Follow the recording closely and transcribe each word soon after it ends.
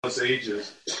countless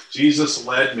ages, Jesus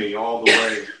led me all the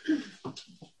way.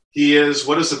 He is,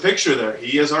 what is the picture there?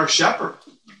 He is our shepherd,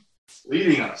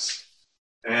 leading us.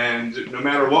 And no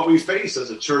matter what we face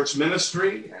as a church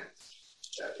ministry, and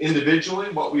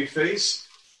individually, what we face,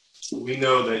 we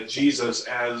know that Jesus,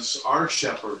 as our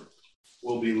shepherd,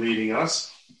 will be leading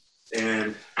us.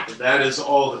 And that is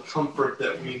all the comfort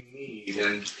that we need.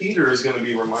 And Peter is going to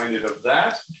be reminded of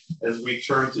that as we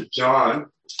turn to John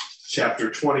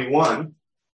chapter 21.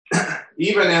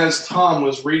 Even as Tom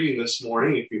was reading this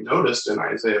morning, if you noticed in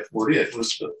Isaiah 40, it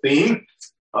was the theme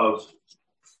of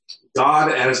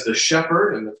God as the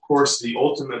shepherd, and of course the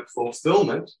ultimate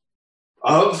fulfillment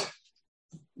of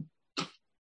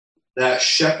that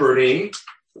shepherding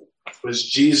was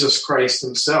Jesus Christ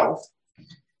himself.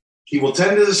 He will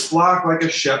tend to his flock like a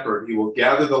shepherd. He will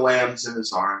gather the lambs in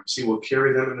his arms. He will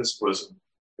carry them in his bosom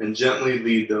and gently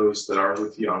lead those that are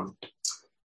with young.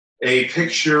 A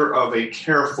picture of a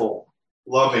careful,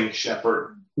 loving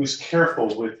shepherd who's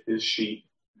careful with his sheep.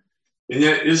 And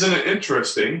yet, isn't it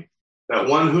interesting that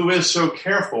one who is so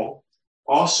careful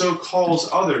also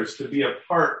calls others to be a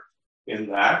part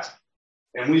in that?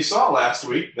 And we saw last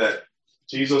week that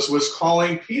Jesus was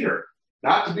calling Peter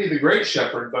not to be the great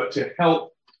shepherd, but to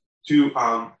help to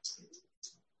come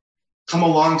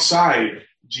alongside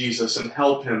Jesus and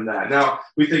help him that. Now,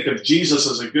 we think of Jesus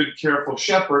as a good, careful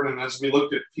shepherd, and as we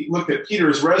look at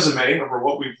Peter's resume over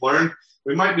what we've learned,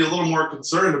 we might be a little more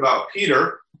concerned about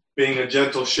Peter being a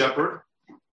gentle shepherd,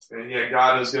 and yet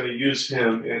God is going to use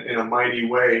him in a mighty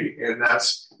way, and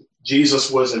that's Jesus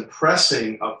was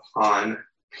impressing upon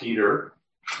Peter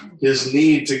his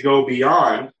need to go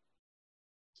beyond,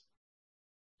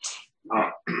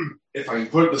 if I can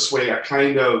put it this way, a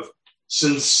kind of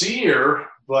sincere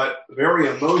but very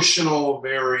emotional,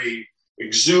 very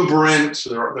exuberant.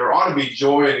 There ought to be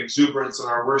joy and exuberance in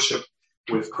our worship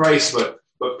with Christ,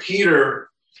 but Peter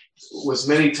was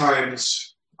many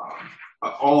times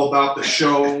all about the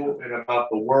show and about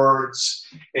the words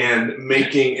and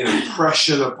making an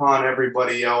impression upon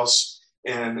everybody else.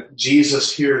 And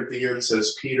Jesus here at the end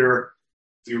says, Peter,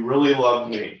 if you really love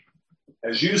me,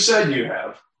 as you said you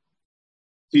have,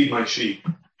 feed my sheep.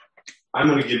 I'm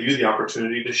going to give you the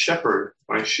opportunity to shepherd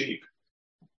my sheep.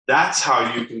 That's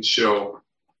how you can show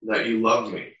that you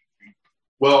love me.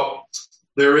 Well,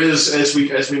 there is, as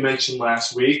we mentioned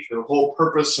last week, the whole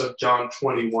purpose of John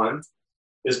 21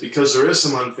 is because there is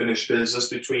some unfinished business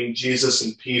between Jesus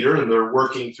and Peter, and they're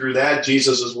working through that.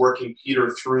 Jesus is working Peter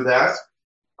through that.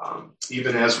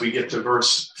 Even as we get to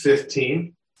verse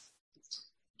 15,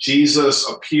 Jesus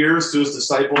appears to his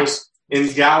disciples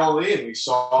in Galilee, and we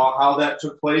saw how that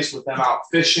took place with them out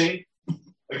fishing.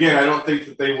 Again, I don't think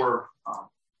that they were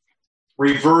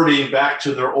reverting back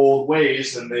to their old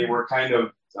ways, and they were kind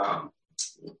of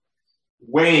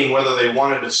weighing whether they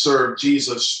wanted to serve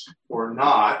Jesus or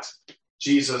not.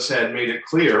 Jesus had made it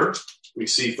clear, we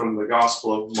see from the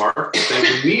Gospel of Mark, that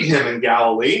they would meet him in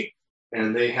Galilee,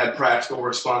 and they had practical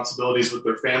responsibilities with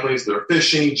their families. They're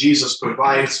fishing. Jesus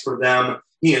provides for them.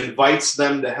 He invites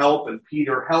them to help, and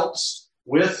Peter helps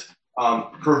with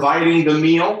providing the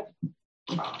meal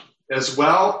as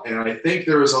well. And I think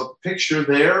there is a picture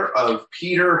there of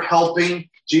Peter helping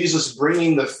Jesus,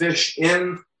 bringing the fish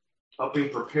in, helping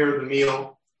prepare the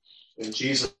meal. And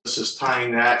Jesus is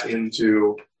tying that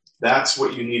into, that's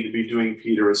what you need to be doing,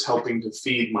 Peter, is helping to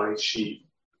feed my sheep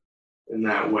in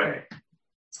that way.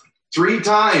 3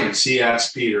 times he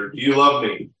asked Peter, do you love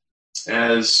me?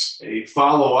 As a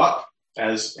follow-up,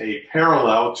 as a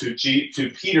parallel to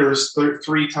Peter's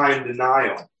 3-time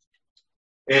denial.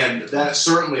 And that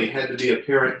certainly had to be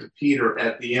apparent to Peter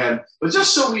at the end. But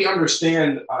just so we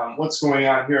understand what's going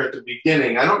on here at the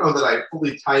beginning, I don't know that I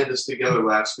fully tied this together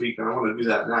last week, and I want to do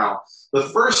that now. The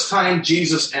first time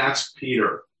Jesus asked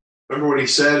Peter, remember what he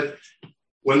said?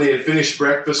 When they had finished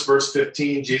breakfast, verse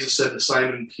 15, Jesus said to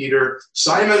Simon Peter,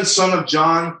 Simon, son of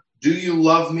John, do you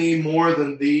love me more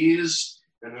than these?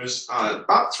 And there's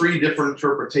about 3 different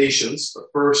interpretations. The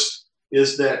first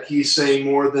is that he's saying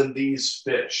more than these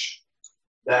fish,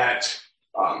 that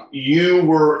you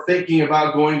were thinking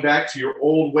about going back to your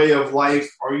old way of life.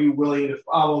 Are you willing to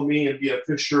follow me and be a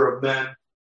fisher of men?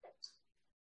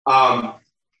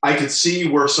 I could see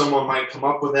where someone might come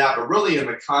up with that, but really in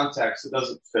the context, it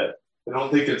doesn't fit. I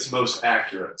don't think it's most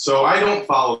accurate. So I don't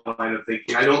follow that line of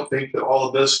thinking. I don't think that all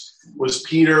of this was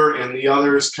Peter and the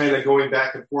others kind of going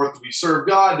back and forth. Do we serve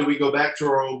God? Do we go back to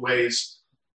our old ways?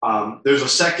 There's a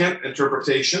second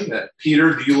interpretation that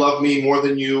Peter, do you love me more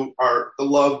than you are to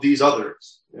love these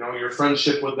others? You know, your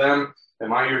friendship with them.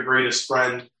 Am I your greatest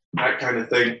friend? That kind of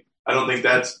thing. I don't think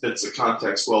that fits the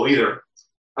context well either.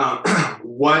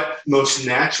 What most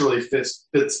naturally fits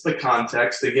the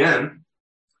context, again,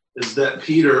 is that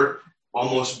Peter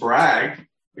almost bragged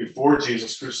before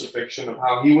Jesus' crucifixion of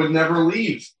how he would never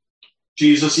leave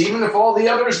Jesus, even if all the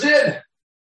others did.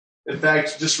 In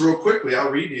fact, just real quickly,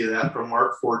 I'll read you that from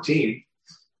Mark 14.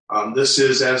 This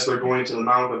is as they're going to the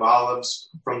Mount of Olives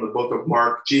from the book of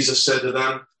Mark. Jesus said to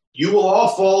them, "You will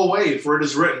all fall away, for it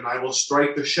is written, I will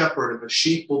strike the shepherd, and the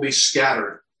sheep will be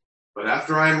scattered. But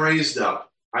after I am raised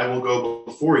up, I will go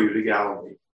before you to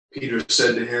Galilee." Peter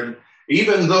said to him,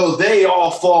 "Even though they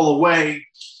all fall away,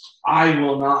 I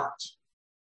will not."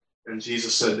 And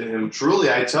Jesus said to him,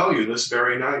 "Truly I tell you, this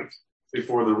very night,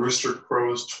 before the rooster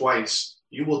crows twice,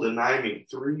 you will deny me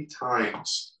 3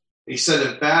 times. He said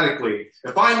emphatically,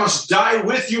 "If I must die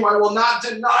with you, I will not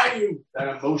deny you."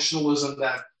 That emotionalism,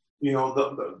 that,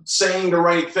 the saying the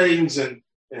right things and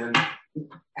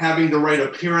having the right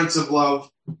appearance of love.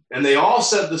 And they all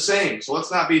said the same. So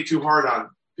let's not be too hard on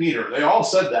Peter. They all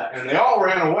said that, and they all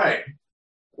ran away.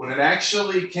 When it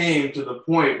actually came to the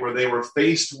point where they were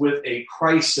faced with a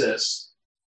crisis,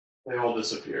 they all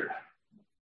disappeared.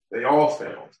 They all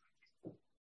failed.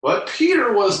 But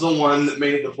Peter was the one that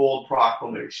made the bold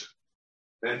proclamation.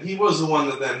 And he was the one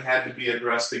that then had to be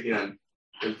addressed again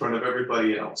in front of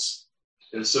everybody else.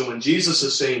 And so when Jesus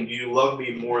is saying, "Do you love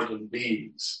me more than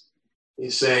these?"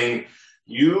 He's saying,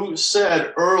 "You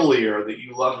said earlier that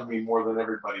you loved me more than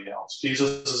everybody else."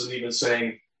 Jesus isn't even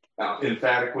saying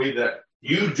emphatically that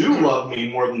you do love me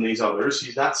more than these others.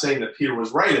 He's not saying that Peter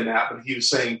was right in that, but he was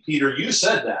saying, "Peter, you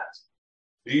said that.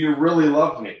 Do you really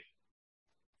love me?"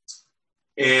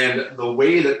 And the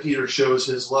way that Peter shows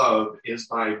his love is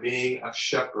by being a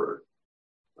shepherd,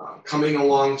 coming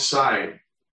alongside.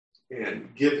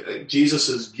 And Jesus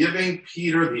is giving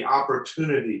Peter the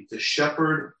opportunity to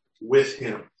shepherd with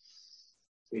him.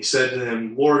 He said to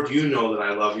him, "Lord, you know that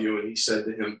I love you." And he said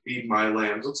to him, "Feed my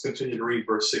lambs." Let's continue to read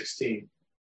verse 16.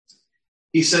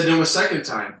 He said to him a second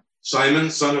time, "Simon,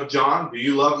 son of John, do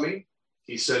you love me?"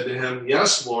 He said to him,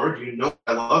 "Yes, Lord, you know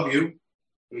I love you."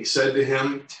 And he said to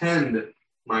him, "Tend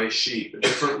my sheep." A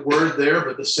different word there,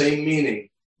 but the same meaning.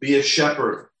 Be a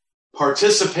shepherd.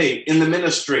 Participate in the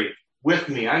ministry with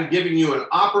me. I'm giving you an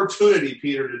opportunity,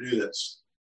 Peter, to do this.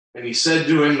 And he said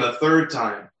to him the third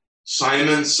time,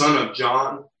 "Simon, son of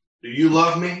John, do you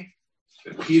love me?"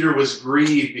 And Peter was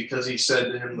grieved because he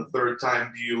said to him the third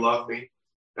time, "Do you love me?"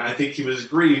 And I think he was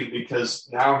grieved because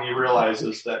now he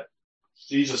realizes that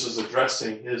Jesus is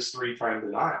addressing his 3-time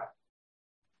denial.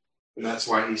 And that's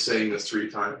why he's saying this 3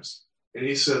 times. And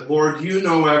he said, "Lord, you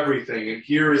know everything." And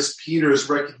here is Peter's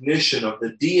recognition of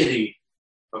the deity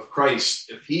of Christ.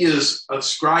 If he is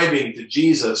ascribing to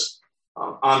Jesus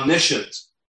omniscience,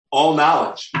 all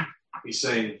knowledge, he's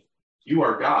saying, "You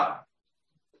are God."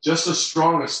 Just as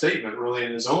strong a statement, really,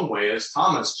 in his own way, as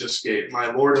Thomas just gave,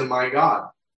 "My Lord and my God,"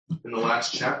 in the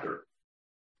last chapter.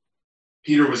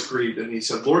 Peter was grieved, and he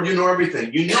said, "Lord, you know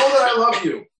everything. You know that I love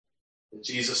you." And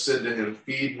Jesus said to him,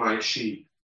 "Feed my sheep."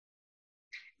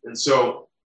 And so,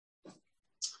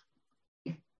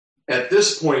 at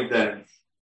this point then,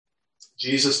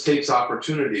 Jesus takes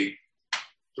opportunity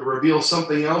to reveal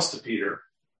something else to Peter.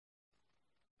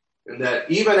 And that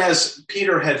even as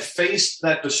Peter had faced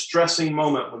that distressing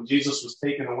moment when Jesus was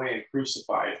taken away and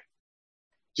crucified,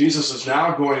 Jesus is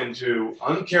now going to,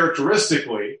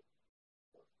 uncharacteristically,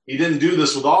 he didn't do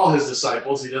this with all his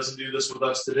disciples, he doesn't do this with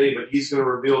us today, but he's going to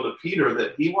reveal to Peter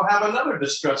that he will have another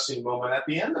distressing moment at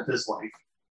the end of his life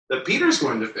that Peter's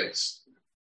going to face.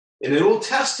 And it will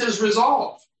test his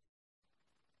resolve.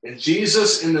 And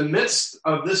Jesus, in the midst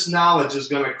of this knowledge, is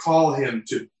going to call him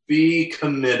to be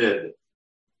committed.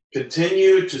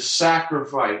 Continue to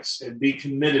sacrifice and be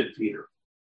committed, Peter.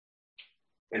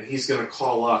 And he's going to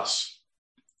call us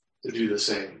to do the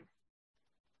same.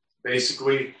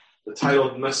 Basically, the title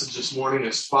of the message this morning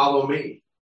is "Follow Me."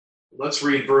 Let's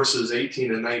read verses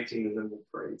 18 and 19 and then we'll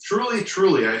pray. "Truly,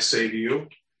 truly, I say to you,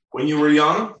 when you were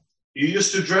young, you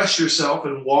used to dress yourself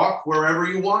and walk wherever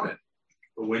you wanted.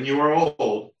 But when you are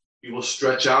old, you will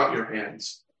stretch out your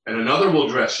hands, and another will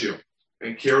dress you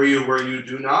and carry you where you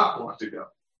do not want to go."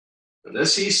 And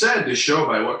this he said to show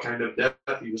by what kind of death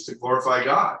he was to glorify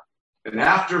God. And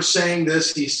after saying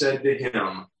this, he said to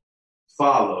him,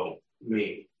 "Follow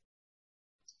me."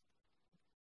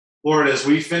 Lord, as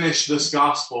we finish this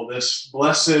gospel, this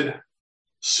blessed,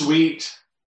 sweet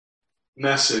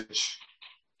message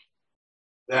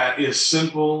that is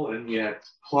simple and yet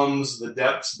plumbs the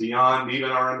depths beyond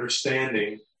even our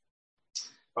understanding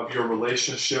of your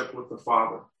relationship with the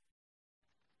Father,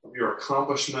 of your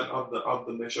accomplishment of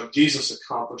the mission, of Jesus'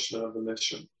 accomplishment of the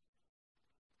mission,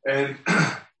 and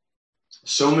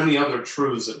so many other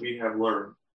truths that we have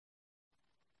learned.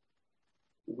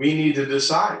 we need to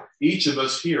decide, each of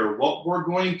us here, what we're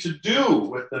going to do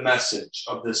with the message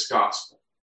of this gospel.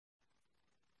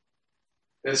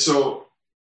 And so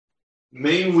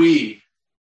may we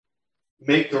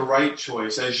make the right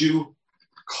choice. As you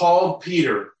called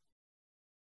Peter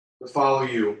to follow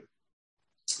you,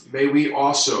 may we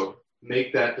also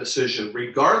make that decision,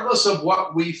 regardless of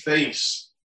what we face,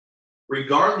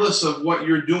 regardless of what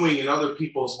you're doing in other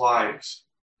people's lives.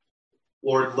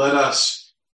 Lord, let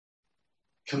us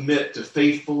commit to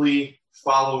faithfully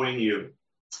following you,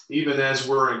 even as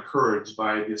we're encouraged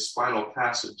by this final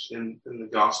passage in the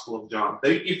Gospel of John.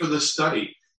 Thank you for the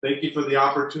study. Thank you for the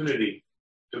opportunity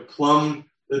to plumb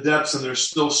the depths, and there's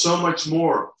still so much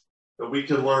more that we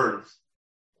can learn.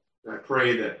 And I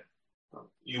pray that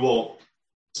you will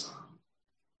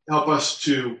help us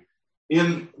to,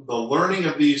 in the learning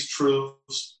of these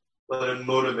truths, let it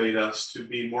motivate us to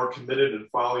be more committed and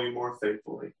follow you more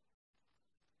faithfully.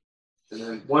 And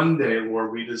then one day,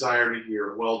 Lord, we desire to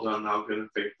hear, well done, thou good and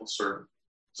faithful servant.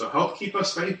 So help keep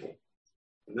us faithful.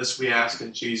 And this we ask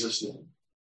in Jesus' name.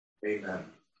 Amen.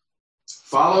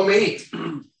 Follow me.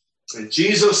 And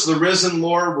Jesus, the risen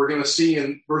Lord, we're going to see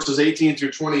in verses 18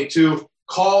 through 22,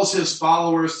 calls his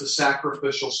followers to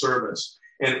sacrificial service.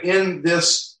 And in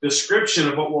this description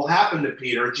of what will happen to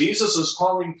Peter, Jesus is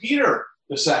calling Peter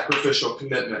to sacrificial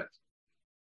commitment.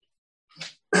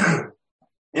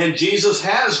 And Jesus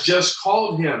has just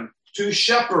called him to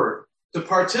shepherd, to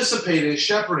participate in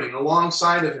shepherding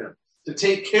alongside of him, to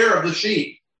take care of the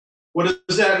sheep. What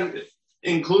does that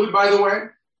include, by the way?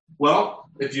 Well,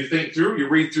 if you think through, you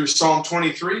read through Psalm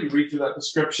 23, you read through that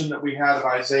description that we had of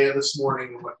Isaiah this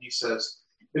morning and what he says.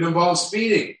 It involves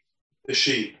feeding the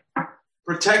sheep,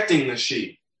 protecting the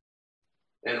sheep,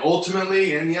 and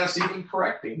ultimately, and yes, even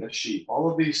correcting the sheep. All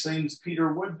of these things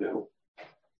Peter would do.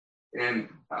 And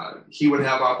he would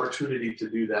have opportunity to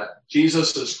do that.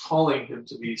 Jesus is calling him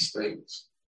to these things.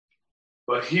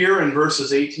 But here in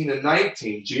verses 18 and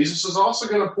 19, Jesus is also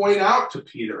going to point out to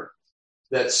Peter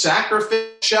that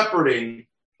sacrificial shepherding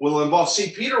will involve.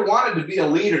 See, Peter wanted to be a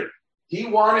leader. He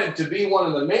wanted to be one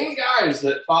of the main guys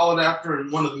that followed after and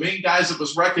one of the main guys that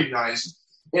was recognized.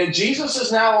 And Jesus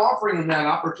is now offering him that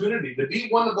opportunity to be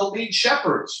one of the lead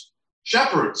shepherds.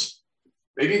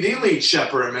 Maybe the lead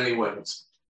shepherd in many ways.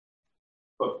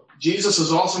 But Jesus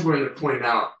is also going to point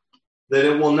out that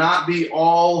it will not be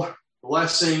all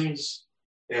blessings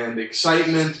and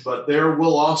excitement, but there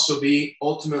will also be,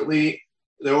 ultimately,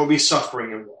 there will be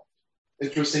suffering involved.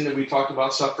 Interesting that we talked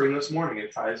about suffering this morning.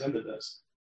 It ties into this.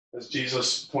 As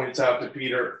Jesus points out to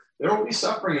Peter, there will be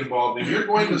suffering involved, and you're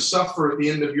going to suffer at the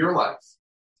end of your life.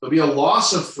 There'll be a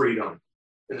loss of freedom.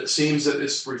 And it seems that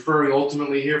it's referring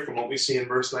ultimately here from what we see in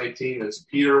verse 19 as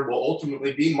Peter will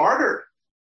ultimately be martyred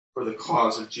for the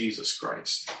cause of Jesus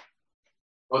Christ.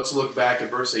 Let's look back at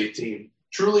verse 18.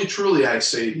 Truly, truly, I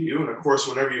say to you, and of course,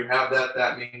 whenever you have that,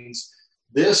 that means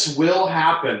this will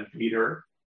happen, Peter.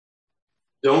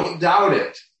 Don't doubt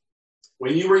it.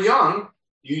 When you were young,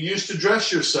 you used to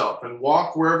dress yourself and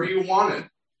walk wherever you wanted.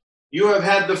 You have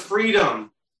had the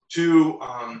freedom to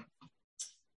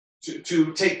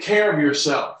take care of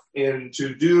yourself and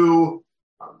to do,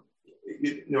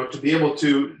 to be able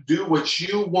to do what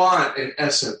you want in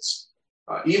essence,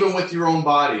 even with your own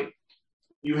body.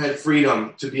 You had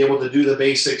freedom to be able to do the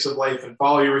basics of life and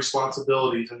follow your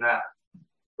responsibilities in that.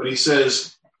 But he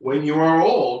says, when you are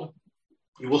old,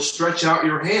 you will stretch out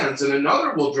your hands and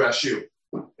another will dress you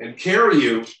and carry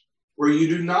you where you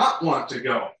do not want to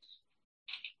go.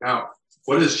 Now,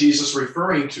 what is Jesus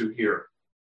referring to here?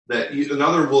 That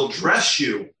another will dress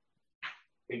you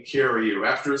and carry you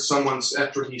after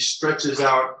he stretches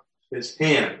out his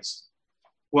hands.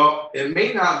 Well, it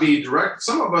may not be direct.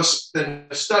 Some of us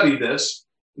that study this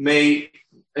may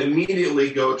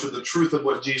immediately go to the truth of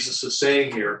what Jesus is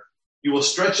saying here. You will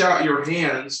stretch out your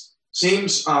hands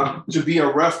seems to be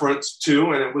a reference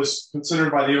to, and it was considered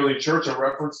by the early church, a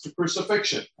reference to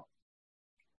crucifixion.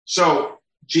 So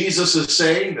Jesus is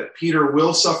saying that Peter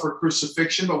will suffer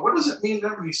crucifixion, but what does it mean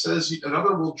then when he says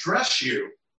another will dress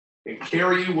you and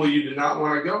carry you where you do not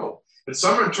want to go? And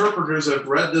some interpreters have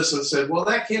read this and said, well,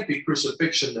 that can't be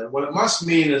crucifixion then. What it must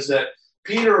mean is that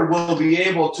Peter will be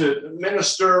able to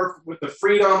minister with the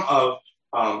freedom of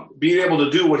being able to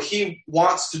do what he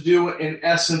wants to do in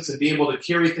essence and be able to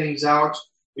carry things out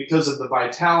because of the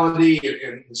vitality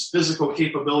and his physical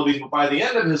capabilities. But by the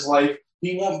end of his life,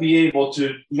 he won't be able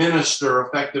to minister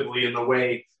effectively in the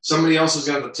way somebody else is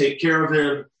going to take care of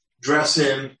him, dress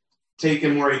him, take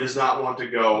him where he does not want to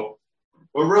go.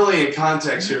 But really in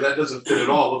context here, that doesn't fit at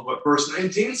all with what verse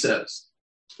 19 says,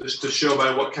 just to show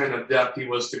by what kind of death he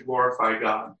was to glorify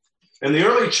God. And the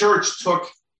early church took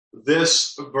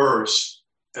this verse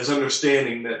as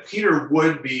understanding that Peter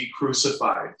would be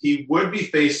crucified. He would be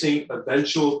facing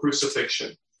eventual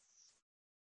crucifixion.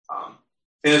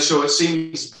 And so it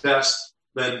seems best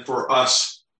then for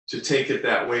us to take it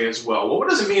that way as well. Well, what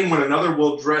does it mean when another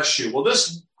will dress you? Well,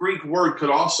 this Greek word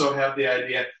could also have the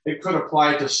idea, it could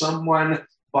apply to someone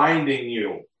binding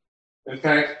you. In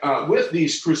fact, with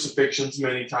these crucifixions,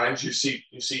 many times you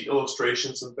see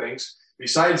illustrations and things.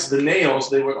 Besides the nails,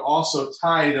 they would also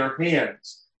tie their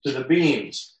hands to the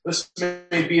beams. This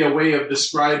may be a way of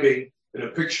describing in a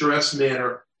picturesque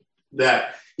manner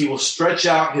that he will stretch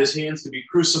out his hands to be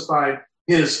crucified.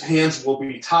 His hands will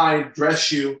be tied,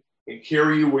 dress you, and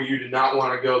carry you where you do not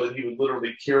want to go, that he would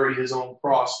literally carry his own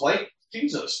cross like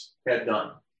Jesus had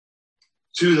done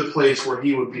to the place where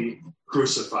he would be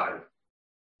crucified.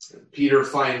 And Peter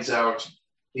finds out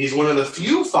he's one of the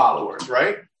few followers,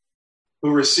 right,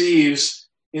 who receives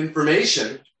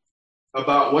information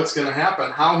about what's going to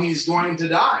happen, how he's going to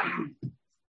die.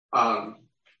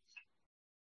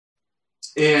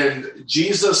 And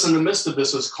Jesus, in the midst of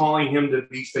this, is calling him to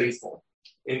be faithful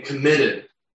and committed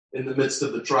in the midst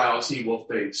of the trials he will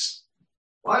face.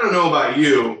 Well, I don't know about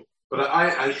you, but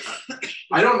I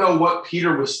don't know what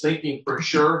Peter was thinking for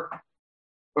sure,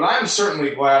 but I'm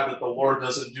certainly glad that the Lord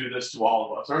doesn't do this to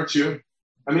all of us, aren't you?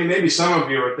 I mean, maybe some of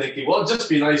you are thinking, well, it'd just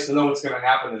be nice to know what's going to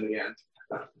happen in the end.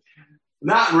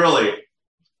 Not really.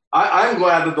 I'm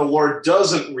glad that the Lord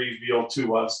doesn't reveal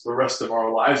to us the rest of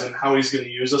our lives and how he's going to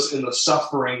use us in the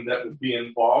suffering that would be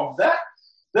involved. That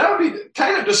would be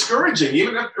kind of discouraging,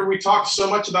 even after we talked so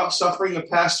much about suffering the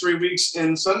past 3 weeks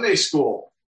in Sunday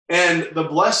school and the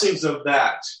blessings of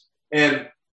that and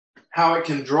how it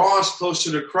can draw us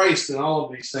closer to Christ and all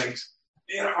of these things.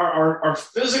 In our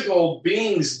physical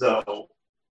beings, though,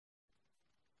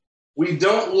 we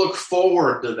don't look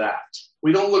forward to that.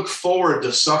 We don't look forward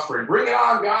to suffering. Bring it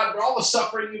on, God. For all the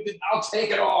suffering you can, I'll take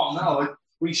it all. No,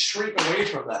 we shrink away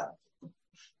from that.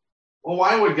 Well,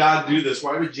 why would God do this?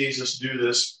 Why would Jesus do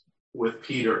this with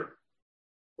Peter?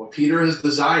 Well, Peter has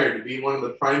desired to be one of the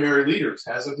primary leaders,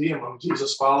 hasn't he, among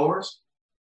Jesus' followers?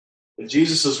 And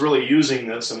Jesus is really using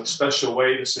this in a special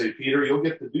way to say, Peter, you'll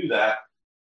get to do that,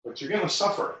 but you're going to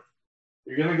suffer.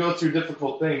 You're going to go through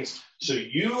difficult things. So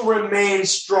you remain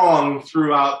strong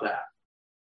throughout that.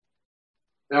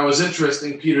 Now, it's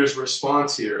interesting, Peter's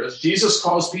response here. As Jesus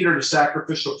calls Peter to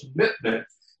sacrificial commitment,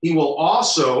 he will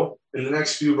also, in the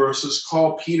next few verses,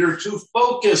 call Peter to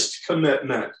focused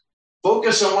commitment.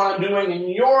 Focus on what I'm doing in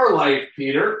your life,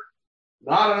 Peter,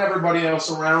 not on everybody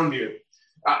else around you.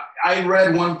 I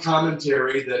read one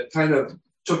commentary that kind of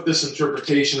took this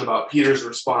interpretation about Peter's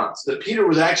response, that Peter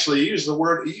was actually used the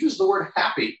word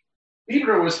happy.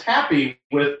 Peter was happy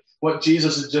with what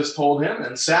Jesus had just told him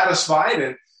and satisfied.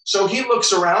 And so he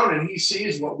looks around and he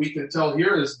sees what we can tell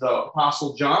here is the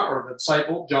Apostle John, or the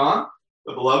disciple John,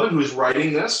 the beloved, who's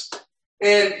writing this.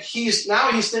 And he's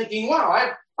thinking,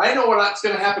 wow, I know what's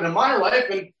going to happen in my life.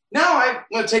 And now I'm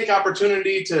going to take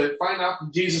opportunity to find out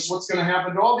from Jesus what's going to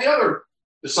happen to all the other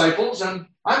disciples. And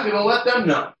I'm going to let them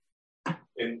know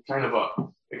in kind of a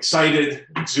excited,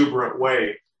 exuberant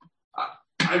way.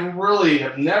 I really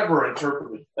have never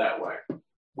interpreted it that way.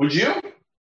 Would you?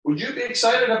 Would you be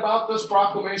excited about this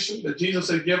proclamation that Jesus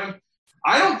had given?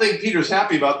 I don't think Peter's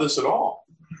happy about this at all.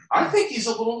 I think he's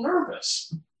a little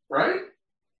nervous, right?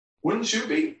 Wouldn't you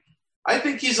be? I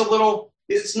think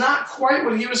it's not quite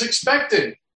what he was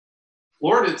expecting.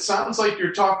 Lord, it sounds like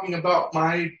you're talking about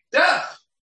my death.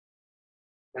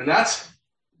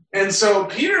 And so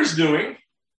Peter's doing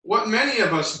what many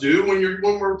of us do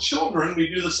when we're children.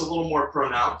 We do this a little more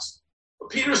pronounced.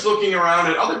 But Peter's looking around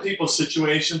at other people's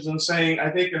situations and saying, I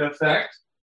think in effect,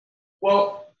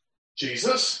 well,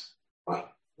 Jesus, why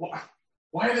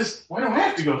do I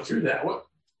have to go through that? What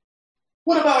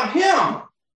about him?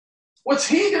 What's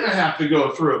he going to have to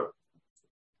go through?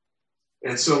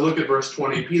 And so look at verse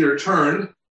 20. Peter turned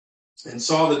and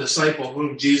saw the disciple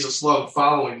whom Jesus loved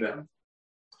following them.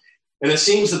 And it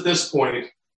seems at this point,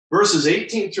 verses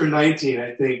 18 through 19,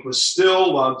 I think, was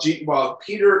still while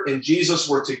Peter and Jesus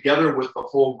were together with the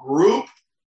whole group.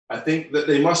 I think that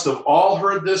they must have all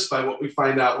heard this by what we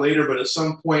find out later, but at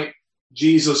some point,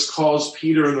 Jesus calls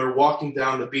Peter and they're walking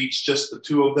down the beach, just the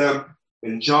two of them,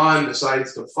 and John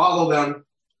decides to follow them.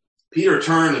 Peter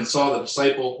turned and saw the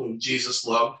disciple whom Jesus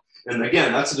loved. And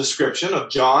again, that's a description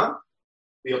of John,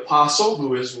 the apostle,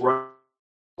 who is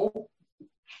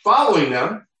following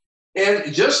them.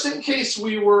 And just in case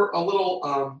we were a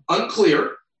little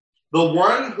unclear, the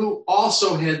one who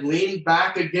also had leaned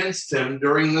back against him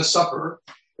during the supper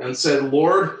and said,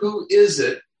 Lord, who is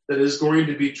it that is going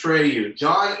to betray you.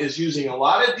 John is using a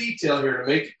lot of detail here to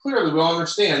make it clear that we all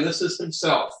understand this is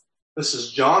himself. This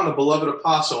is John, the beloved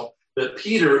apostle, that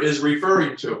Peter is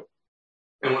referring to.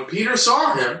 And when Peter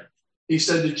saw him, he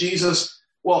said to Jesus,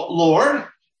 well, Lord,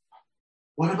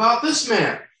 what about this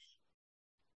man?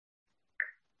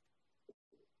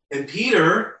 And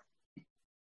Peter,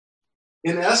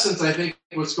 in essence, I think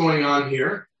what's going on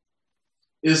here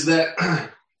is that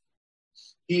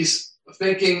he's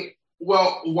thinking,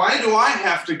 well, why do I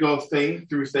have to go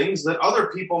through things that other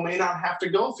people may not have to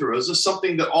go through? Is this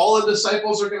something that all the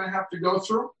disciples are going to have to go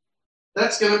through?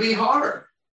 That's going to be hard.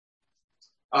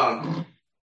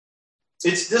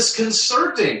 It's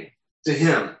disconcerting to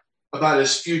him about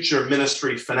his future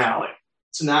ministry finale.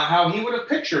 It's not how he would have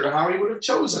pictured or how he would have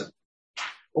chosen.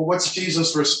 Well, what's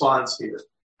Jesus' response here?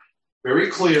 Very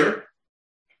clear.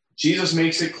 Jesus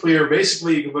makes it clear,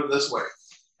 basically, you can put it this way,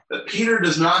 that Peter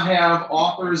does not have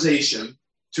authorization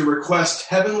to request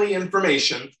heavenly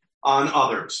information on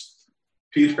others.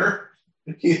 Peter,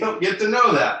 you don't get to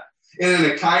know that. And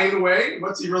in a kind way,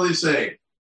 what's he really saying?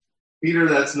 Peter,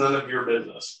 that's none of your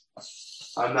business.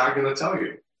 I'm not going to tell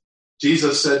you.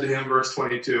 Jesus said to him, verse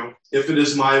 22, if it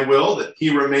is my will that he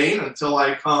remain until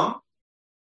I come,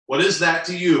 what is that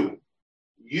to you?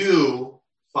 You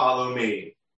follow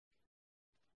me.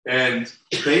 And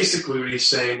basically what he's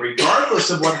saying,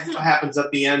 regardless of what happens at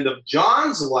the end of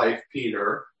John's life,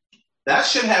 Peter, that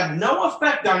should have no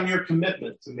effect on your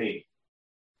commitment to me.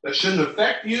 That shouldn't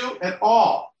affect you at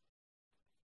all.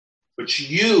 But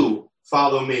you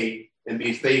follow me and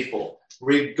be faithful.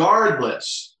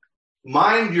 Regardless,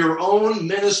 mind your own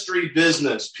ministry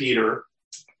business, Peter.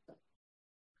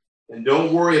 And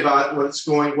don't worry about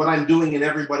what I'm doing and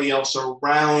everybody else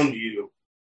around you.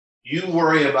 You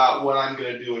worry about what I'm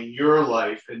going to do in your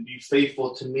life and be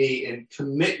faithful to me and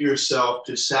commit yourself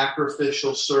to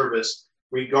sacrificial service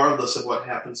regardless of what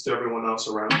happens to everyone else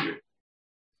around you.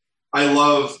 I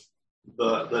love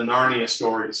the Narnia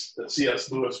stories that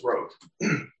C.S. Lewis wrote.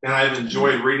 And I've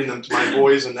enjoyed reading them to my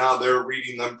boys, and now they're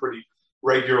reading them pretty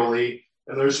regularly.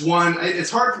 And there's one,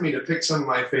 it's hard for me to pick some of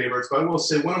my favorites, but I will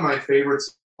say one of my favorites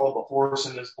is called The Horse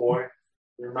and His Boy.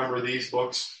 You remember these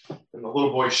books? And the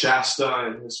little boy Shasta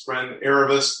and his friend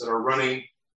Erebus that are running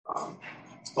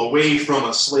away from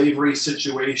a slavery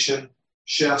situation.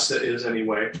 Shasta is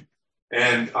anyway.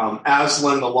 And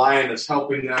Aslan the lion is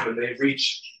helping them, and they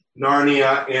reach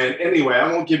Narnia. And anyway,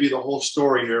 I won't give you the whole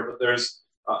story here, but there's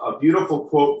a beautiful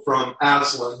quote from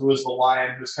Aslan, who is the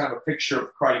lion, who's kind of a picture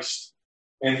of Christ.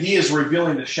 And he is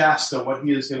revealing to Shasta what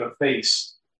he is going to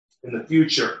face in the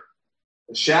future.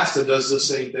 And Shasta does the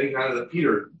same thing, kind of that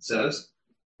Peter says.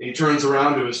 And he turns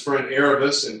around to his friend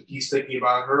Erebus, and he's thinking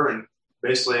about her, and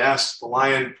basically asks the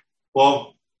lion,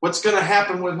 well, what's going to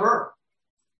happen with her?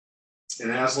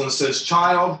 And Aslan says,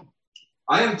 child,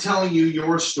 I am telling you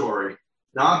your story,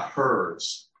 not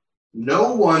hers.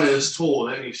 No one is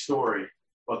told any story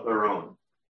but their own.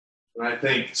 And I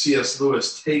think C.S.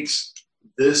 Lewis takes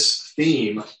this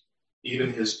theme,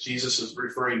 even as Jesus is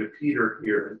referring to Peter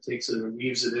here, and takes it and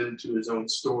weaves it into his own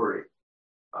story.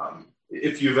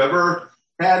 If you've ever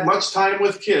had much time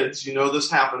with kids, you know this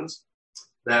happens,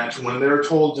 that when they're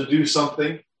told to do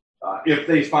something, if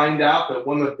they find out that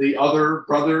one of the other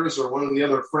brothers or one of the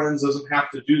other friends doesn't have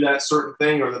to do that certain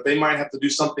thing, or that they might have to do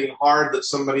something hard that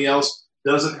somebody else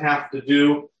doesn't have to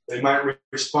do, they might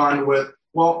respond with,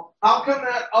 well, how come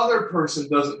that other person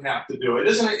doesn't have to do it?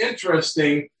 Isn't it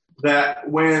interesting that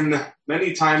when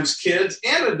many times kids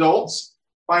and adults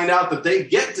find out that they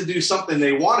get to do something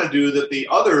they want to do that the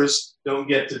others don't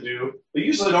get to do, they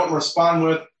usually don't respond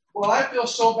with, well, I feel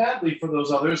so badly for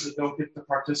those others that don't get to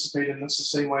participate in this the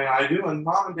same way I do. And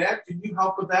Mom and Dad, can you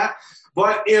help with that?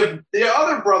 But if the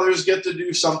other brothers get to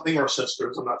do something, or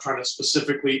sisters, I'm not trying to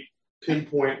specifically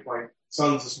pinpoint my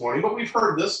sons this morning, but we've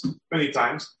heard this many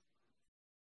times.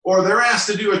 Or they're asked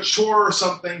to do a chore or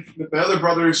something that the other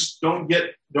brothers don't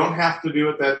have to do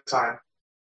at that time.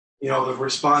 You know, the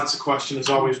response, the question is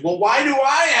always, well, why do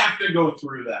I have to go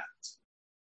through that?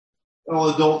 Well,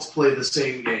 adults play the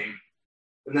same game.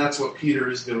 And that's what Peter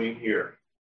is doing here.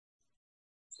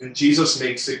 And Jesus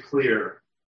makes it clear.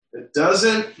 It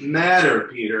doesn't matter,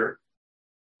 Peter.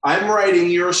 I'm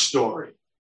writing your story.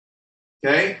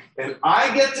 Okay? And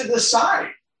I get to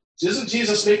decide. Isn't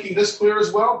Jesus making this clear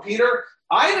as well? Peter,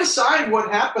 I decide what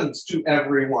happens to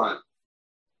everyone.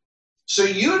 So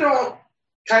you don't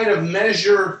kind of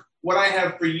measure what I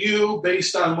have for you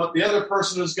based on what the other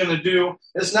person is going to do.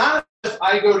 It's not if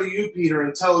I go to you, Peter,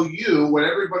 and tell you what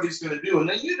everybody's going to do, and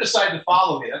then you decide to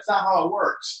follow me. That's not how it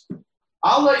works.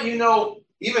 I'll let you know,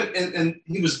 even, and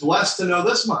he was blessed to know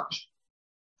this much.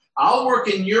 I'll work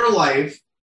in your life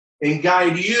and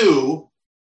guide you,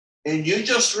 and you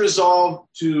just resolve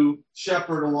to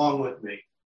shepherd along with me,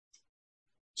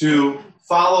 to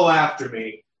follow after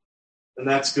me, and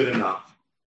that's good enough.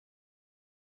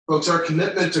 Folks, our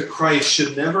commitment to Christ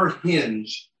should never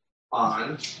hinge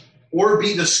on or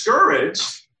be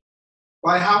discouraged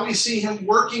by how we see him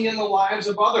working in the lives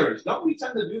of others. Don't we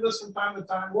tend to do this from time to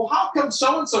time? Well, how come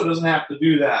so-and-so doesn't have to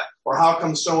do that? Or how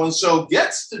come so-and-so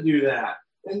gets to do that?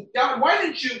 And God, why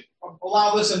didn't you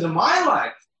allow this into my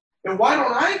life? And why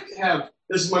don't I have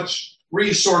as much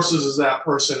resources as that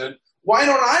person? And why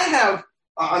don't I have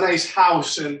a nice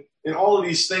house and all of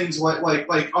these things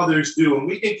like others do? And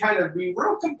we can kind of be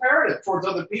real comparative towards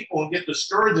other people and get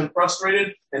discouraged and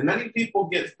frustrated. And many people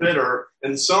get bitter,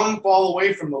 and some fall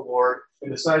away from the Lord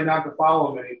and decide not to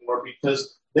follow him anymore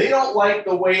because they don't like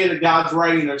the way that God's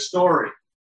writing their story.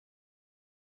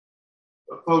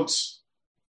 But folks,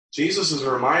 Jesus is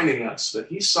reminding us that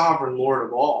he's sovereign Lord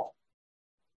of all.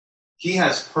 He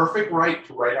has perfect right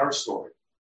to write our story.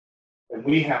 And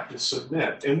we have to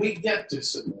submit, and we get to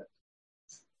submit.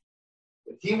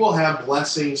 But he will have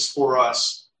blessings for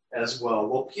us as well.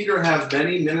 Will Peter have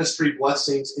many ministry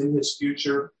blessings in his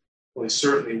future? Well, he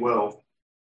certainly will.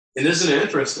 And isn't it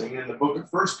interesting, in the book of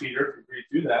 1 Peter, if you read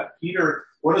through that, Peter,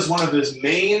 what is one of his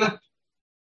main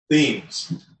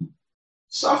themes?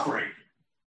 Suffering.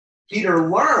 Peter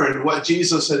learned what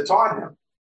Jesus had taught him.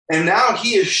 And now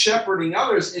he is shepherding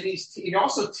others, and he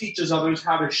also teaches others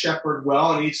how to shepherd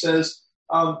well. And he says,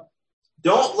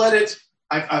 don't let it,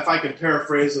 if I can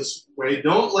paraphrase this way,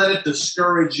 don't let it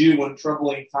discourage you when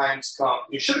troubling times come.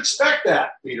 You should expect that,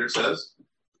 Peter says.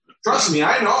 Trust me,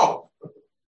 I know.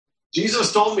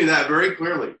 Jesus told me that very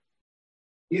clearly.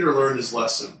 Peter learned his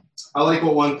lesson. I like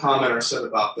what one commentator said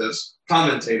about this.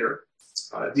 Commentator,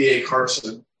 D.A.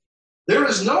 Carson. There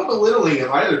is no belittling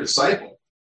of either disciple.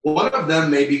 One of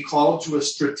them may be called to a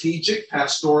strategic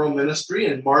pastoral ministry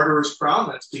and martyr's crown,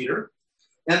 that's Peter,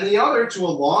 and the other to a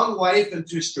long life and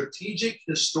to strategic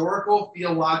historical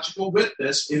theological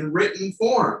witness in written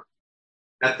form.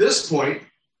 At this point,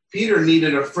 Peter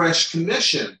needed a fresh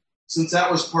commission, since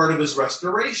that was part of his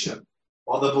restoration,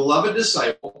 while the beloved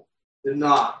disciple did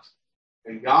not.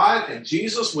 And God and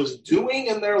Jesus was doing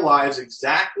in their lives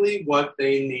exactly what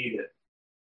they needed.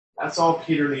 That's all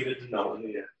Peter needed to know in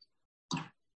the end.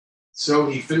 So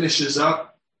he finishes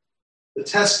up the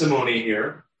testimony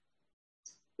here.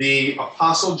 The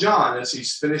Apostle John, as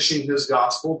he's finishing his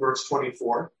gospel, verse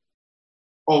 24.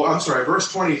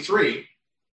 Verse 23.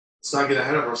 Let's not get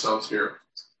ahead of ourselves here.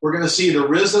 We're going to see the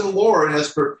risen Lord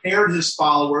has prepared his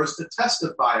followers to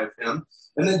testify of him.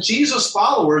 And then Jesus'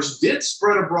 followers did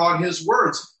spread abroad his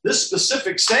words. This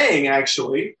specific saying,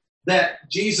 actually, that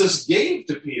Jesus gave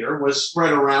to Peter was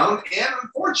spread around, and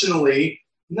unfortunately,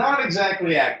 not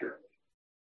exactly accurately.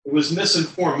 It was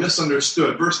misinformed,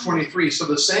 misunderstood. Verse 23, so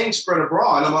the saying spread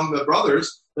abroad among the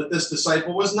brothers that this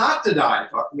disciple was not to die,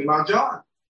 talking about John.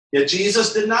 Yet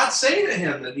Jesus did not say to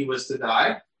him that he was to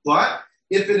die, but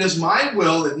if it is my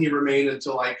will that he remain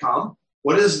until I come,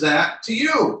 what is that to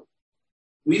you?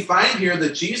 We find here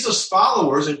that Jesus'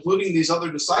 followers, including these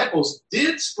other disciples,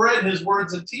 did spread his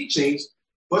words and teachings,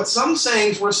 but some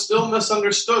sayings were still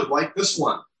misunderstood, like this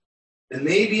one. And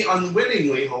maybe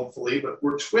unwittingly, hopefully, but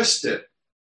were twisted.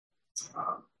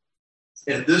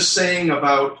 And this saying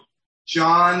about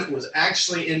John was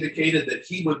actually indicated that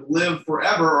he would live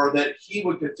forever, or that he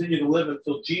would continue to live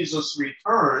until Jesus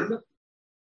returned.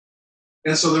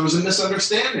 And so there was a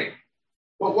misunderstanding.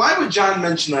 But why would John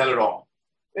mention that at all?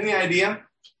 Any idea?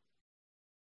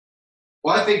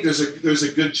 Well, I think there's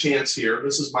a good chance here.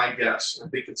 This is my guess. I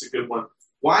think it's a good one.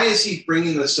 Why is he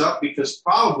bringing this up? Because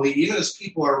probably, even as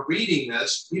people are reading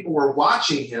this, people were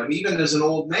watching him, even as an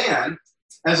old man,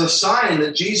 as a sign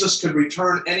that Jesus could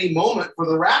return any moment for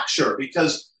the rapture,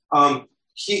 because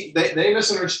they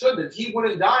misunderstood that he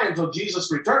wouldn't die until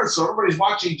Jesus returns. So everybody's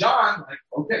watching John, like,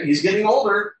 okay, he's getting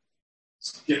older,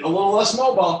 he's getting a little less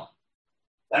mobile.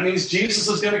 That means Jesus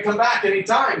is going to come back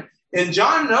anytime. And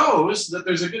John knows that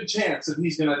there's a good chance that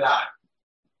he's going to die.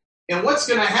 And what's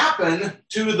going to happen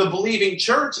to the believing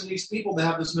church and these people that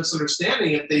have this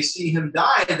misunderstanding, if they see him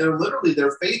die,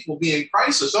 their faith will be in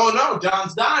crisis. Oh no,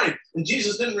 John's died and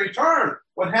Jesus didn't return.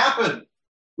 What happened?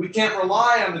 We can't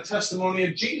rely on the testimony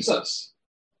of Jesus.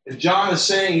 And John is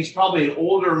saying, he's probably an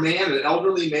older man, an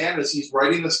elderly man, as he's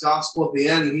writing this gospel at the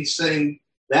end, and he's saying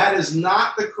that is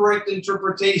not the correct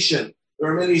interpretation. There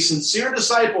are many sincere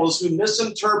disciples who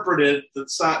misinterpreted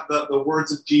the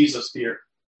words of Jesus here.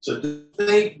 So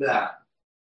think that.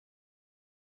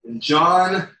 And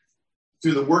John,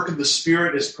 through the work of the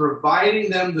Spirit, is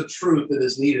providing them the truth that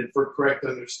is needed for correct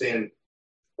understanding.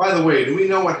 By the way, do we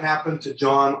know what happened to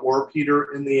John or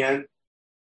Peter in the end?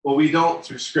 Well, we don't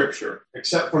through Scripture,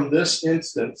 except from this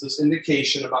instance, this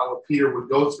indication about what Peter would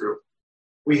go through.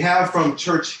 We have from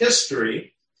church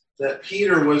history that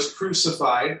Peter was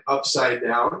crucified upside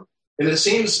down, and it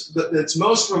seems that it's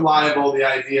most reliable, the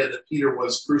idea that Peter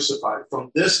was crucified.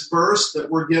 From this verse that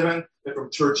we're given and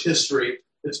from church history,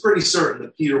 it's pretty certain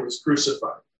that Peter was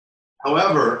crucified.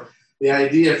 However, the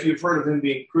idea, if you've heard of him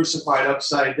being crucified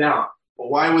upside down, well,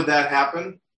 why would that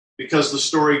happen? Because the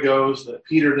story goes that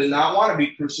Peter did not want to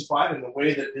be crucified in the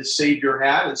way that his Savior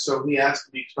had, and so he asked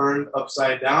to be turned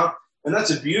upside down. And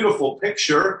that's a beautiful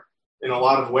picture in a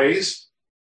lot of ways.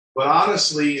 But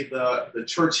honestly, the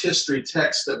church history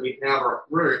texts that we have are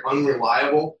very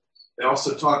unreliable. They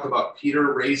also talk about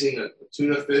Peter raising a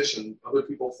tuna fish and other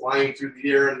people flying through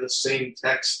the air in the same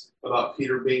text about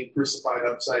Peter being crucified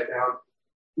upside down.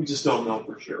 We just don't know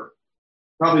for sure.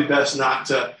 Probably best not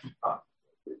to,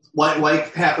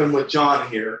 like happened with John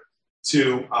here,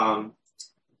 to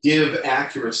give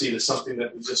accuracy to something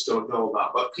that we just don't know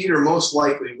about. But Peter most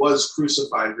likely was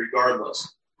crucified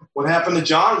regardless. What happened to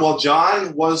John? Well,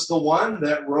 John was the one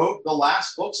that wrote the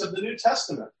last books of the New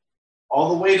Testament, all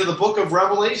the way to the book of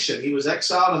Revelation. He was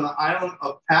exiled on the island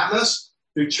of Patmos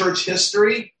through church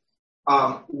history.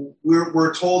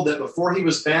 We're told that before he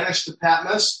was banished to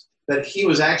Patmos, that he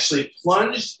was actually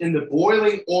plunged into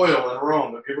boiling oil in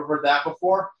Rome. Have you ever heard that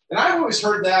before? And I've always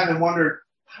heard that and wondered,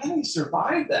 how did he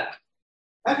survive that?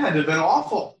 That had to have been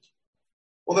awful.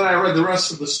 Well, then I read the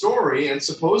rest of the story, and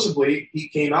supposedly he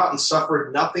came out and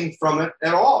suffered nothing from it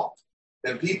at all.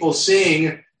 And people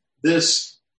seeing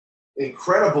this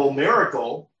incredible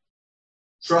miracle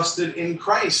trusted in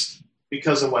Christ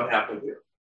because of what happened here.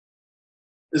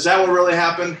 Is that what really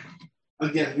happened?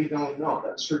 Again, we don't know.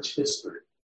 That's church history.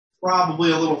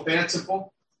 Probably a little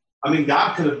fanciful. I mean,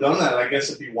 God could have done that, I guess,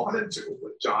 if he wanted to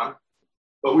with John,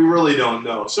 but we really don't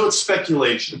know. So it's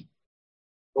speculation.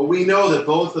 But we know that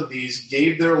both of these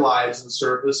gave their lives in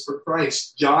service for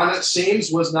Christ. John, it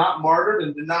seems, was not martyred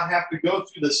and did not have to go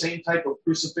through the same type of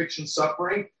crucifixion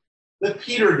suffering that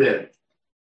Peter did.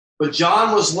 But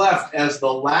John was left as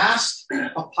the last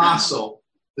apostle,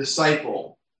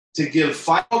 disciple, to give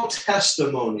final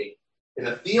testimony in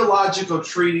a theological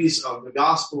treatise of the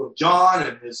Gospel of John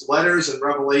and his letters and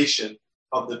Revelation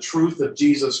of the truth of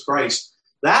Jesus Christ.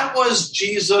 That was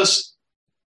Jesus'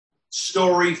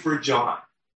 story for John.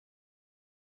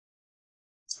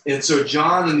 And so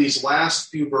John, in these last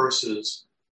few verses,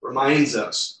 reminds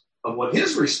us of what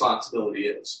his responsibility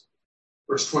is.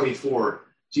 Verse 24,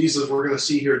 Jesus, we're going to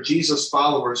see here, Jesus'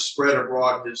 followers spread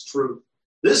abroad his truth.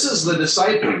 This is the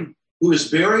disciple who is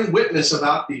bearing witness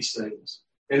about these things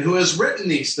and who has written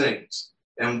these things.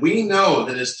 And we know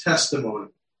that his testimony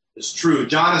is true.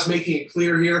 John is making it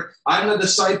clear here, I'm the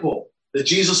disciple that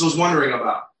Jesus was wondering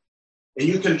about. And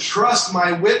you can trust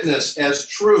my witness as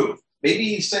truth. Maybe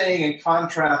he's saying in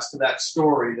contrast to that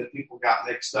story that people got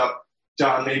mixed up,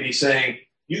 John may be saying,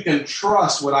 you can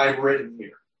trust what I've written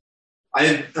here.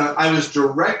 I was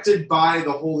directed by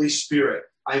the Holy Spirit.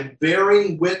 I'm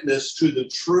bearing witness to the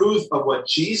truth of what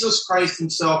Jesus Christ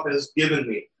himself has given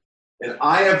me. And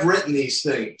I have written these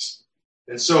things.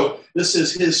 And so this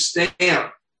is his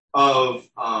stamp of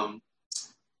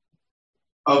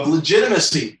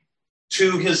legitimacy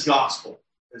to his gospel.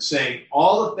 And saying,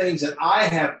 all the things that I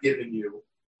have given you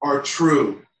are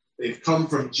true. They've come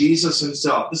from Jesus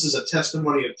himself. This is a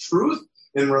testimony of truth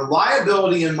and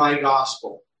reliability in my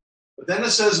gospel. But then it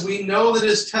says, we know that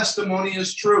his testimony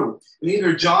is true. And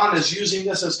either John is using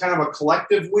this as kind of a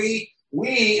collective we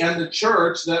and the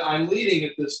church that I'm leading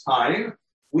at this time,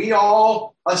 we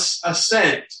all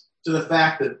assent to the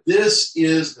fact that this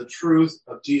is the truth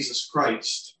of Jesus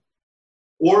Christ.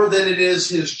 Or that it is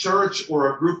his church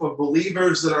or a group of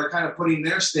believers that are kind of putting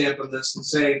their stamp on this and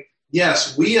saying,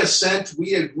 yes, we assent,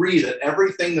 we agree that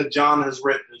everything that John has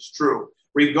written is true.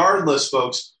 Regardless,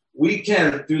 folks, we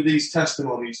can, through these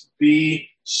testimonies, be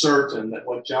certain that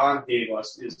what John gave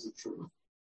us is the truth.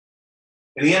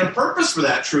 And he had a purpose for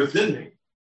that truth, didn't he?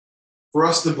 For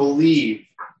us to believe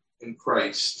in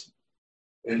Christ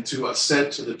and to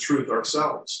assent to the truth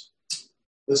ourselves.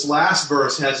 This last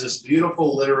verse has this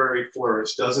beautiful literary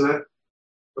flourish, doesn't it?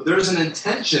 But there's an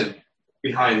intention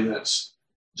behind this.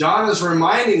 John is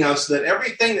reminding us that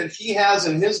everything that he has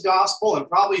in his gospel, and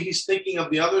probably he's thinking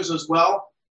of the others as well,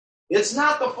 it's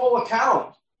not the full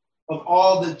account of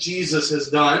all that Jesus has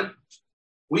done.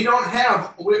 We're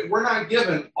not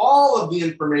given all of the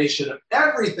information of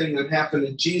everything that happened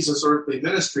in Jesus' earthly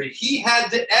ministry. He had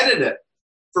to edit it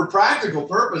for practical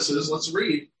purposes. Let's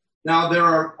read. Now, there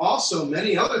are also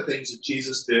many other things that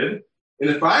Jesus did, And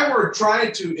if I were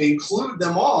trying to include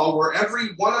them all, were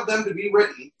every one of them to be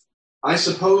written, I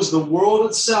suppose the world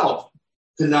itself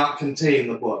could not contain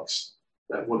the books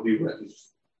that would be written.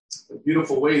 A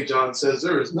beautiful way, John says,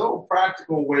 there is no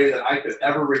practical way that I could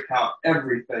ever recount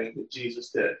everything that Jesus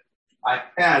did. I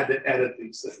had to edit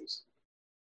these things.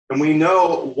 And we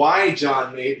know why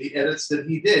John made the edits that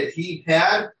he did. He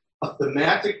had a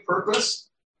thematic purpose.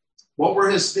 What were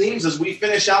his themes? As we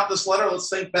finish out this letter, let's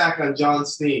think back on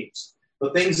John's themes.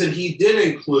 The things that he did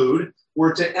include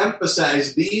were to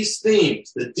emphasize these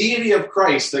themes: the deity of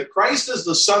Christ, that Christ is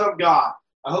the Son of God.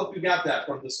 I hope you got that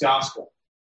from this gospel.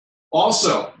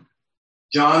 Also,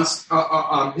 John's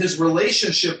his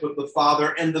relationship with the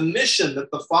Father and the mission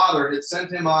that the Father had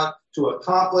sent him on to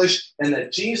accomplish, and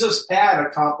that Jesus had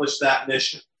accomplished that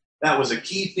mission. That was a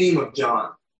key theme of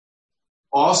John.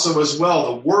 Also, as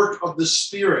well, the work of the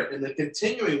Spirit and the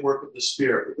continuing work of the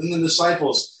Spirit within the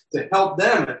disciples to help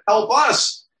them and help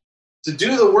us to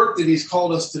do the work that he's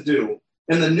called us to do.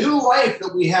 And the new life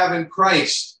that we have in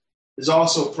Christ is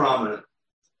also prominent.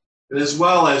 And as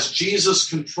well as Jesus'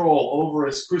 control over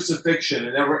his crucifixion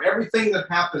and over everything that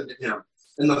happened to him,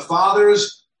 and the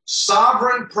Father's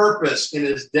sovereign purpose in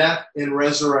his death and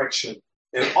resurrection.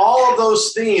 And all of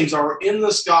those themes are in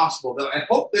this gospel that I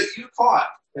hope that you caught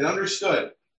and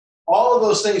understood. All of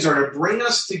those things are to bring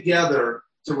us together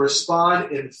to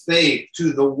respond in faith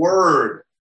to the Word,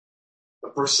 the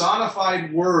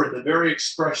personified Word, the very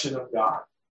expression of God.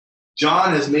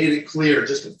 John has made it clear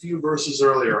just a few verses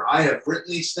earlier. I have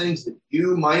written these things that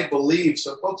you might believe.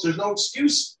 So, folks, there's no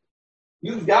excuse.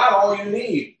 You've got all you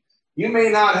need. You may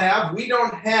not have, we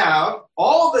don't have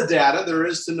all the data there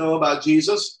is to know about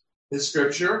Jesus in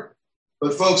Scripture.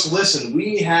 But, folks, listen,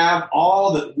 we have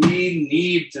all that we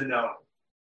need to know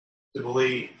to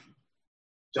believe.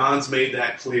 John's made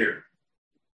that clear.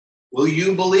 Will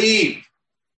you believe?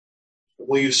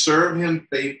 Will you serve him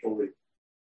faithfully?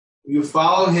 Will you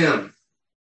follow him?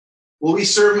 Will we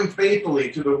serve him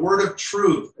faithfully to the word of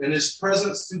truth and his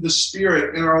presence through the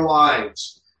Spirit in our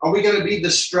lives? Are we going to be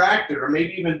distracted or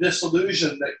maybe even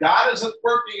disillusioned that God isn't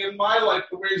working in my life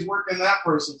the way he's working in that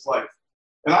person's life?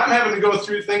 And I'm having to go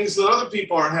through things that other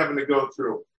people aren't having to go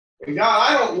through. And God,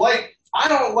 I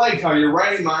don't like how you're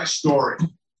writing my story.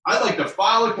 I'd like to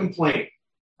file a complaint.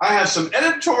 I have some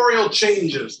editorial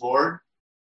changes, Lord.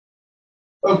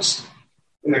 Folks,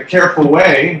 in a careful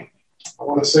way, I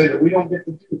want to say that we don't get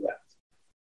to do that.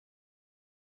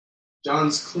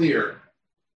 John's clear.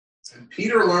 And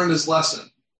Peter learned his lesson.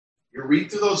 You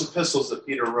read through those epistles that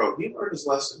Peter wrote. He learned his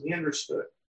lesson. He understood.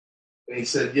 And he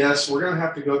said, yes, we're going to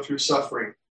have to go through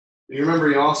suffering. And you remember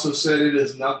he also said it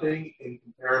is nothing in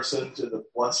comparison to the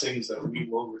blessings that we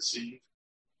will receive.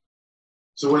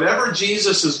 So whatever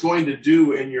Jesus is going to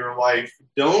do in your life,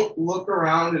 don't look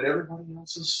around at everybody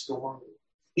else's story.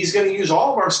 He's going to use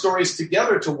all of our stories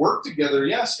together to work together,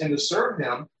 yes, and to serve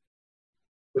him.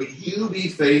 But you be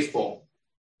faithful.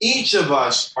 Each of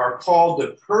us are called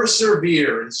to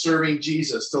persevere in serving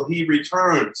Jesus till he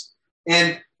returns.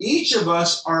 And each of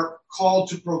us are called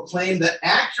to proclaim the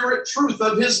accurate truth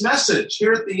of his message.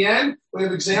 Here at the end, we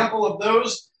have an example of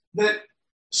those that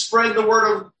spread the word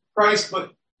of Christ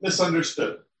but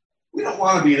misunderstood. We don't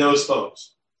want to be those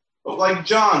folks. But like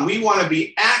John, we want to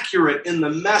be accurate in the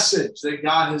message that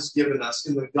God has given us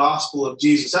in the gospel of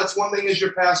Jesus. That's one thing as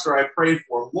your pastor I pray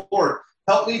for. Lord,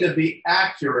 help me to be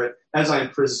accurate as I'm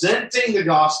presenting the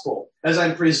gospel, as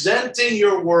I'm presenting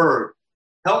your word.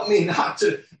 Help me not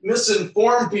to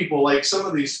misinform people like some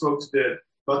of these folks did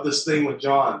about this thing with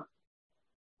John.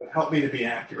 But help me to be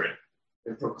accurate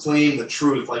and proclaim the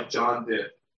truth like John did.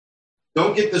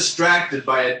 Don't get distracted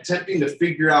by attempting to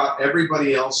figure out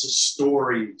everybody else's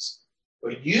stories.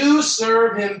 But you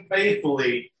serve him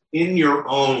faithfully in your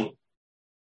own.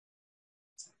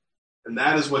 And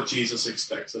that is what Jesus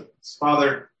expects of us.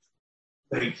 Father,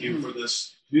 thank you for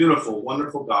this beautiful,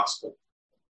 wonderful gospel.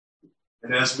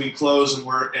 And as we close and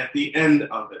we're at the end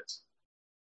of it,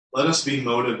 let us be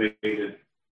motivated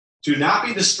to not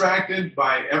be distracted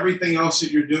by everything else that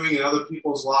you're doing in other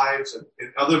people's lives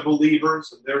and other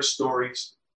believers and their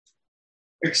stories,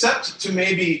 except to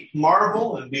maybe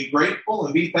marvel and be grateful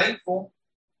and be thankful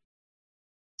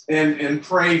and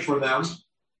pray for them.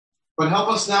 But help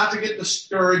us not to get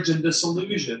discouraged and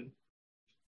disillusioned,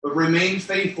 but remain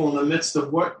faithful in the midst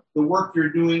of what the work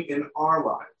you're doing in our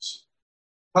lives.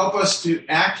 Help us to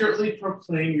accurately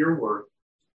proclaim your word.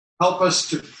 Help us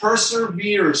to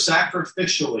persevere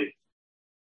sacrificially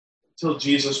until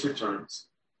Jesus returns.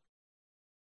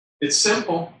 It's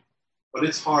simple, but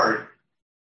it's hard.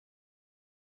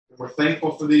 And we're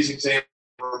thankful for these examples,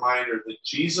 a reminder that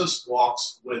Jesus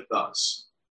walks with us.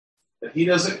 that he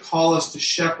doesn't call us to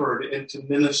shepherd and to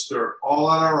minister all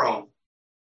on our own,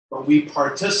 but we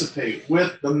participate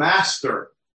with the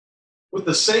Master, with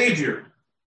the Savior.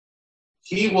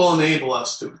 He will enable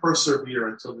us to persevere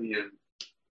until the end.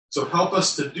 So help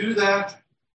us to do that,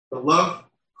 to love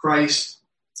Christ,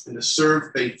 and to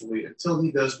serve faithfully until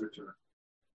he does return.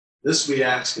 This we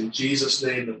ask in Jesus'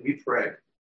 name that we pray.